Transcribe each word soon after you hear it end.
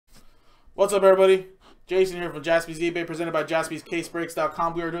What's up, everybody? Jason here from Jaspy's eBay, presented by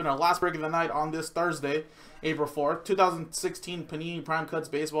JaspysCaseBreaks.com. We are doing our last break of the night on this Thursday, April 4th, 2016 Panini Prime Cuts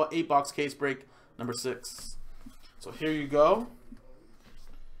Baseball 8-box case break number 6. So here you go.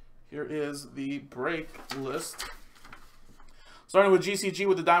 Here is the break list. Starting with GCG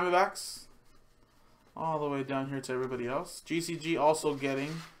with the Diamondbacks, all the way down here to everybody else. GCG also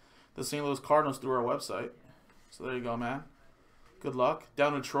getting the St. Louis Cardinals through our website. So there you go, man. Good luck.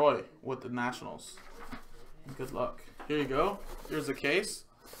 Down to Troy with the Nationals. Good luck. Here you go. Here's the case.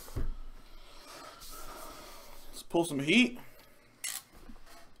 Let's pull some heat.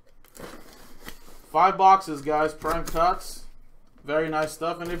 5 boxes, guys. Prime cuts. Very nice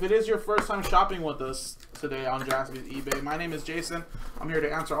stuff. And if it is your first time shopping with us today on Jaspy's eBay, my name is Jason. I'm here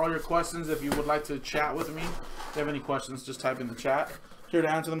to answer all your questions. If you would like to chat with me, if you have any questions, just type in the chat. Here to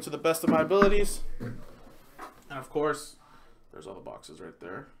answer them to the best of my abilities. And of course, there's all the boxes right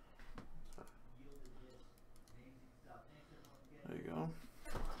there. There you go.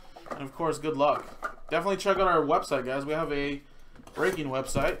 And of course, good luck. Definitely check out our website, guys. We have a breaking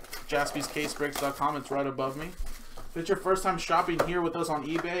website, JaspysCaseBreaks.com. It's right above me. If it's your first time shopping here with us on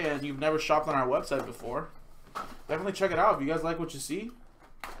eBay and you've never shopped on our website before, definitely check it out. If you guys like what you see,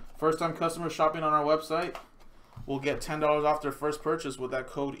 first time customers shopping on our website will get $10 off their first purchase with that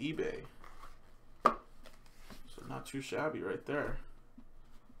code eBay. So not too shabby right there.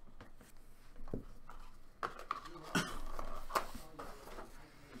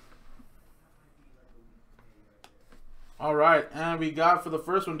 All right, and we got for the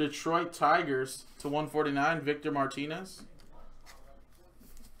first one Detroit Tigers to 149, Victor Martinez.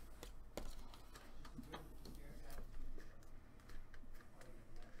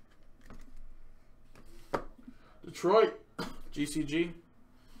 Detroit, GCG.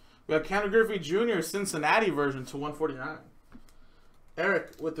 We have Ken Griffey Jr. Cincinnati version to 149.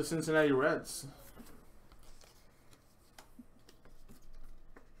 Eric with the Cincinnati Reds.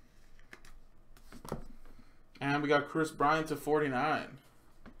 And we got Chris Bryant to 49.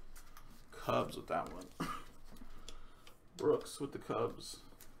 Cubs with that one. Brooks with the Cubs.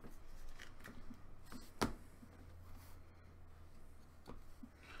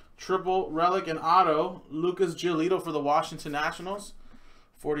 Triple relic and auto. Lucas Giolito for the Washington Nationals.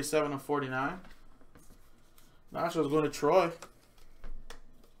 47 of 49. Nationals going to Troy.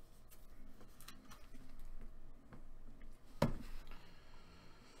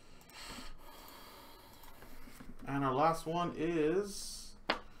 And our last one is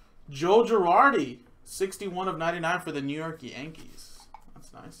Joe Girardi, 61 of 99 for the New York Yankees.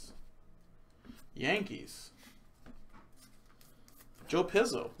 That's nice. Yankees. Joe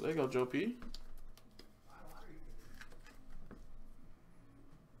Pizzo. There you go, Joe P.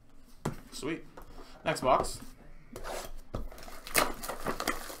 Sweet. Next box.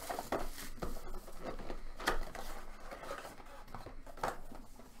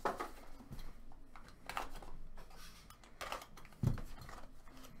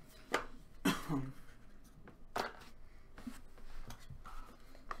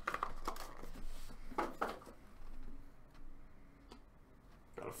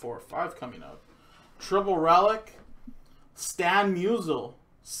 Got a 4 or 5 coming up. Triple relic. Stan Musial,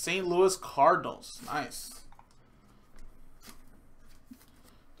 St. Louis Cardinals. Nice.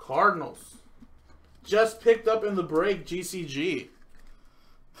 Cardinals. Just picked up in the break, GCG.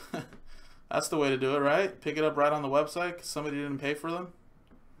 That's the way to do it, right? Pick it up right on the website 'cause somebody didn't pay for them.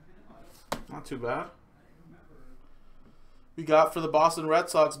 Not too bad. We got for the Boston Red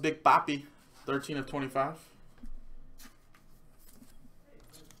Sox, Big Papi, 13 of 25.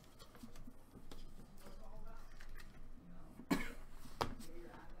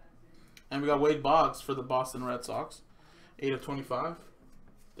 And we got Wade Boggs for the Boston Red Sox, 8 of 25.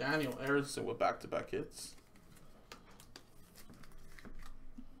 Daniel Aronson with back-to-back hits.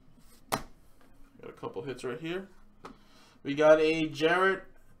 Got a couple hits right here. We got a Jared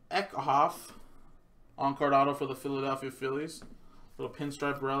Eckhoff on-card auto for the Philadelphia Phillies. Little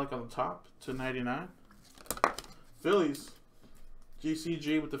pinstripe relic on the top to 99. Phillies.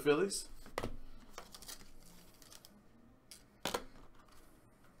 GCG with the Phillies.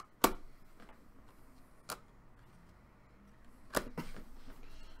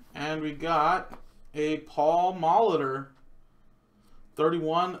 And we got a Paul Molitor,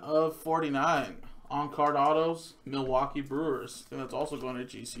 31 of 49. On-card autos, Milwaukee Brewers. I think that's also going to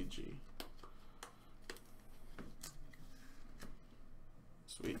GCG.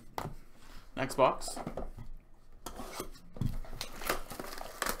 Sweet. Next box.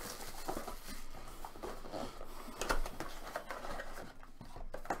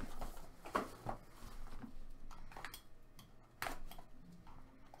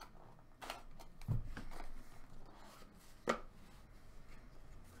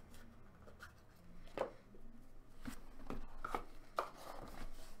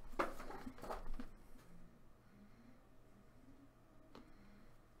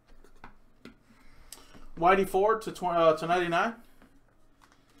 Whitey Ford to 99.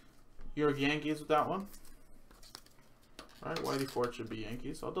 New York Yankees with that one. Right, Whitey Ford should be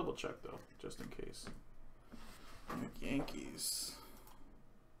Yankees. I'll double check though, just in case. New York Yankees.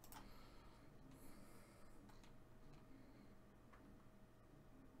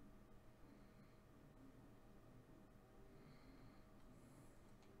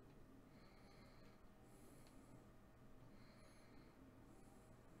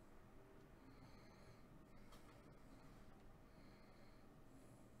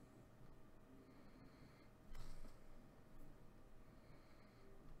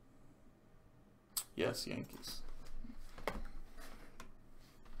 Yes, Yankees.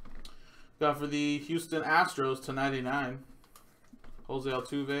 Got for the Houston Astros to 99. Jose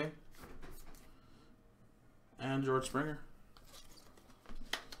Altuve and George Springer.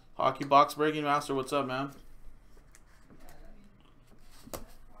 Hockey Box Breaking Master, what's up, man?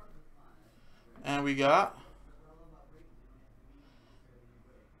 And we got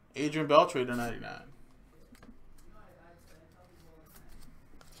Adrian Beltre to 99.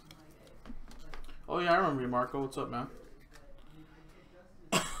 Oh yeah, I remember you, Marco. What's up, man?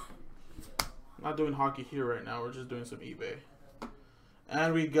 Not doing hockey here right now. We're just doing some eBay.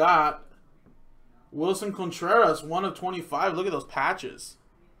 And we got Wilson Contreras, 1 of 25. Look at those patches.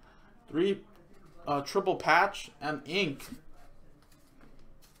 3 triple patch and ink.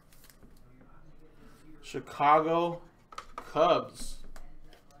 Chicago Cubs.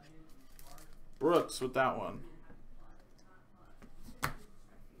 Brooks with that one.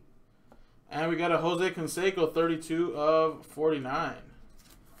 And we got a Jose Canseco, 32 of 49.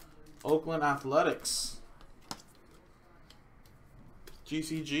 Oakland Athletics.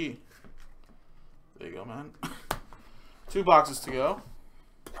 GCG. There you go, man. 2 boxes to go.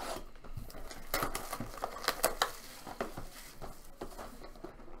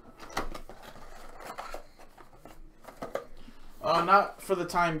 Not for the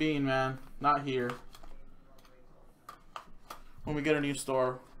time being, man. Not here. When we get a new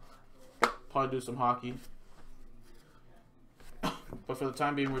store, probably do some hockey. But for the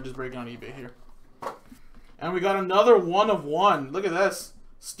time being, we're just breaking on eBay here. And we got another 1 of 1. Look at this.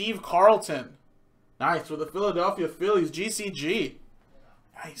 Steve Carlton. Nice. For the Philadelphia Phillies. GCG.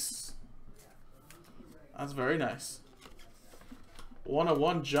 Nice. That's very nice. 1 of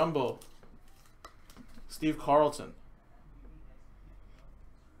 1 jumbo. Steve Carlton.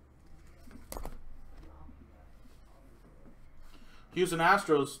 Houston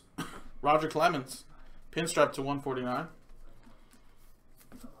Astros. Roger Clemens. Pinstripe to 149.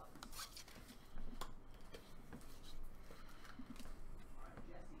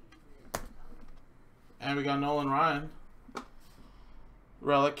 And we got Nolan Ryan.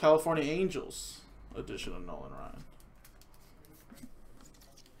 Relic California Angels edition of Nolan Ryan.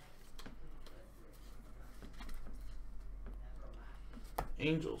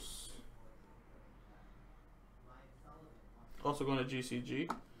 Angels. Also going to GCG.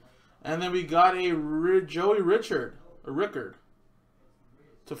 And then we got a Joey Rickard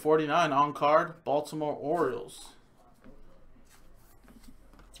to 49 on card. Baltimore Orioles.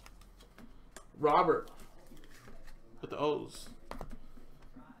 Robert with the O's.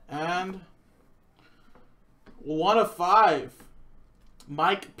 And 1 of 5.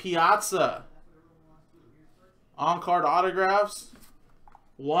 Mike Piazza. On card autographs.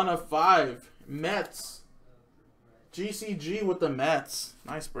 1 of 5. Mets. GCG with the Mets.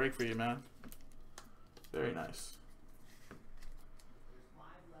 Nice break for you, man. Very nice.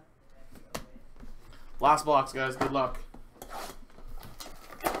 Last box, guys. Good luck.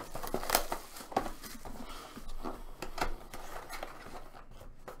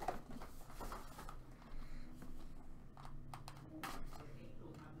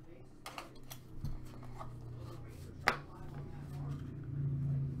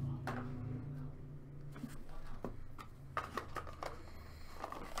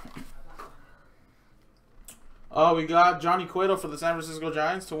 We got Johnny Cueto for the San Francisco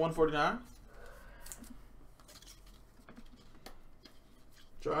Giants to 149.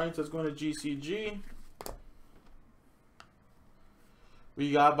 Giants is going to GCG.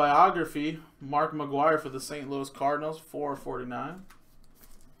 We got biography, Mark McGwire for the St. Louis Cardinals, 4 of 49.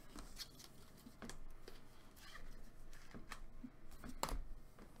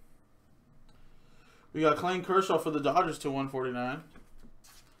 We got Clayton Kershaw for the Dodgers to 149.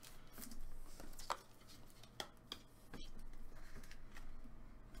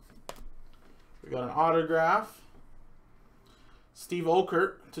 We got an autograph. Steve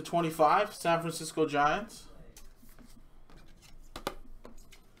Okert to 25, San Francisco Giants.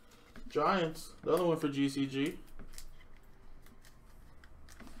 Giants, the other one for GCG.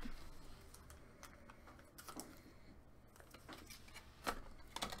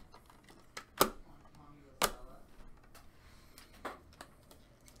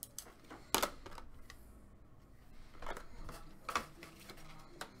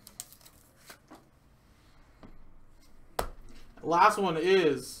 Last one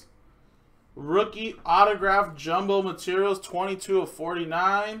is rookie autograph jumbo materials 22 of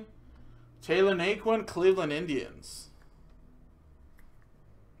 49. Taylor Naquin, Cleveland Indians.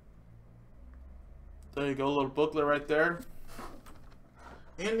 There you go, a little booklet right there.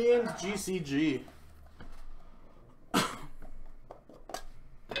 Indians GCG.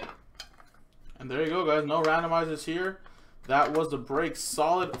 And there you go, guys. No randomizers here. That was the break.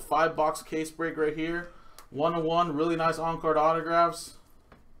 Solid 5-box case break right here. 1-1. Really nice on-card autographs.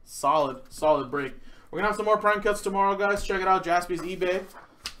 Solid break. We're going to have some more prime cuts tomorrow, guys. Check it out. Jaspy's eBay.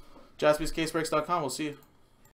 JaspysCaseBreaks.com. We'll see you.